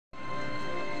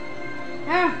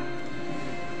Here.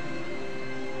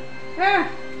 Here.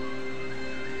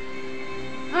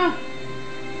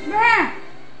 There.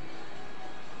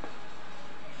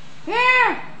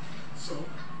 Here. So,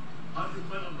 how do you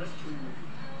plan on rescuing me?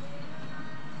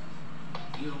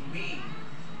 You mean,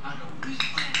 how do we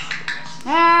plan on rescuing?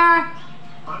 There.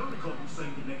 I don't recall you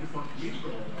saying the negative fuck me for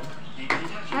all that.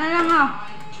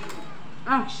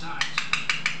 Besides,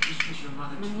 just because your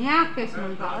mother Manyakis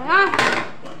mo ba? I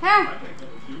can't go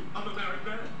with you. I'm a married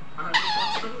man. I have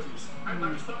responsibilities. And my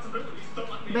responsibilities don't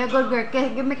let me... Very good girl.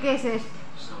 Give me kisses.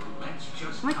 So let's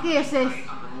just My kisses. concentrate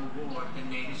on the reward the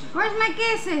natives have Where's my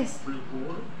kisses?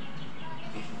 Reward?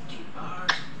 50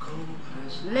 bars of cold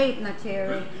press. Late na,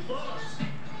 Cherry. 50 bucks.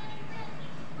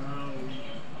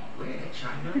 Where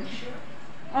China and ship.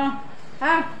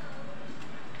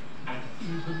 And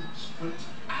even split.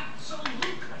 Absolutely.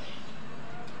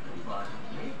 No bars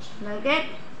of plates. Like it?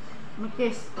 My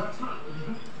kiss. That's not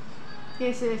even.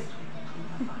 Kisses.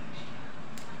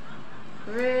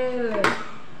 Really?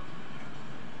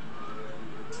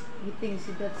 He thinks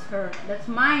that's her. That's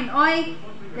mine. Oi!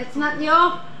 That's not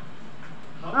you.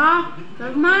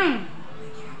 That's mine.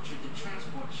 They captured the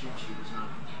transport ship she was on.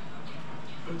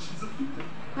 And she's a female.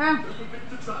 Huh? They're forbidden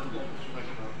to travel over.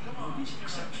 Come on, these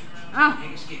exceptions. Oh.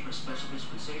 They gave her special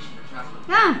dispensation to travel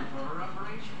Yeah. for her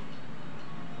operation.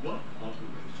 What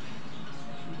operation?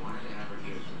 She wanted to have her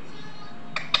here for me.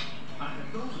 I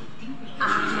had no idea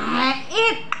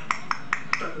Eat!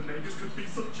 that the natives could be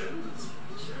so generous.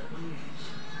 Certainly is.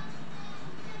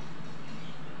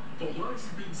 But why is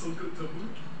he being so good to me?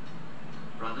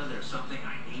 Brother, there's something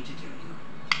I need to tell you.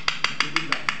 You mean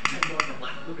that $10 a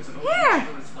black book is an Here.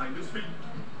 insurance finder's fee?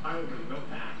 I already know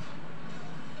that.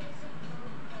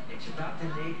 It's about the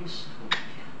natives who can.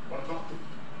 What about them?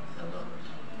 The lovers.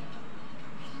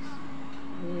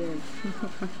 Weird.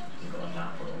 Been going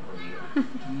on for over a year.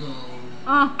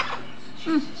 Oh.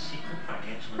 She's his secret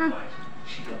financial advisor.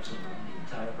 She helps him run the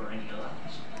entire perennial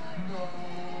office. No.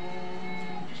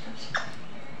 Just upset.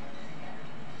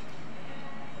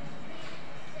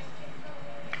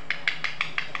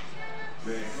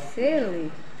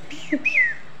 Silly.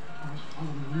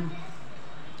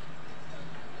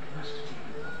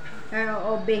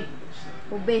 Obi.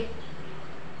 Obi.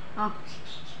 Oh.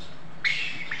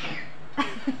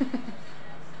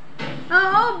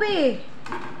 Oh, Obi.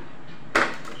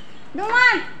 Come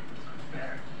on.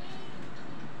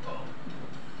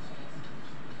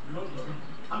 No, no.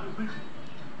 I've been thinking.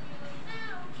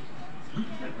 You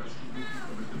can't rescue me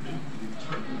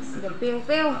from the big The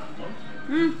pill.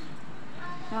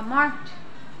 One more.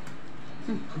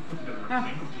 Could put together a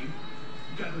tango team.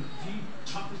 You got the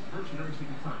toughest mercenaries we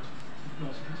can find.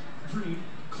 Nauseous, green,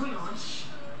 Klingons.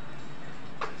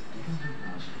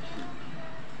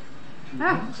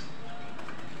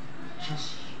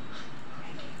 Just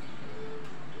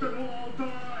They'll all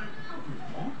die.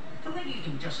 the lady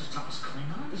even just as tough as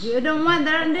Klingons. You don't want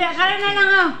that. Hindi ka rin na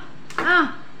lang. Oh.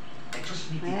 They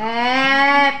just need the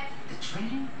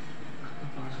training. The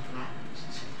bars of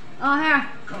Latins. Oh, here.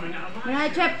 Coming out of my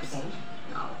United ship, chips. suppose.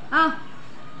 No. Oh.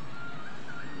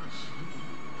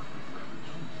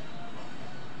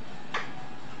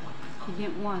 You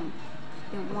get one.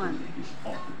 Get one.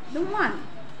 The one.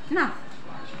 No.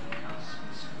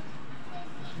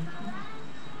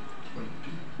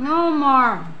 No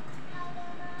more.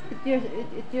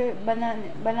 It's your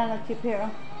banana chip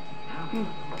here.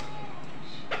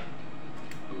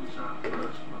 Who's our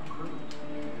first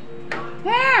recruit?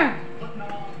 Here. But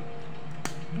now,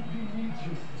 we need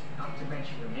you. Not to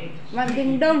mention your neighbors. One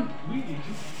ding dong. We need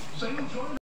you. Say you join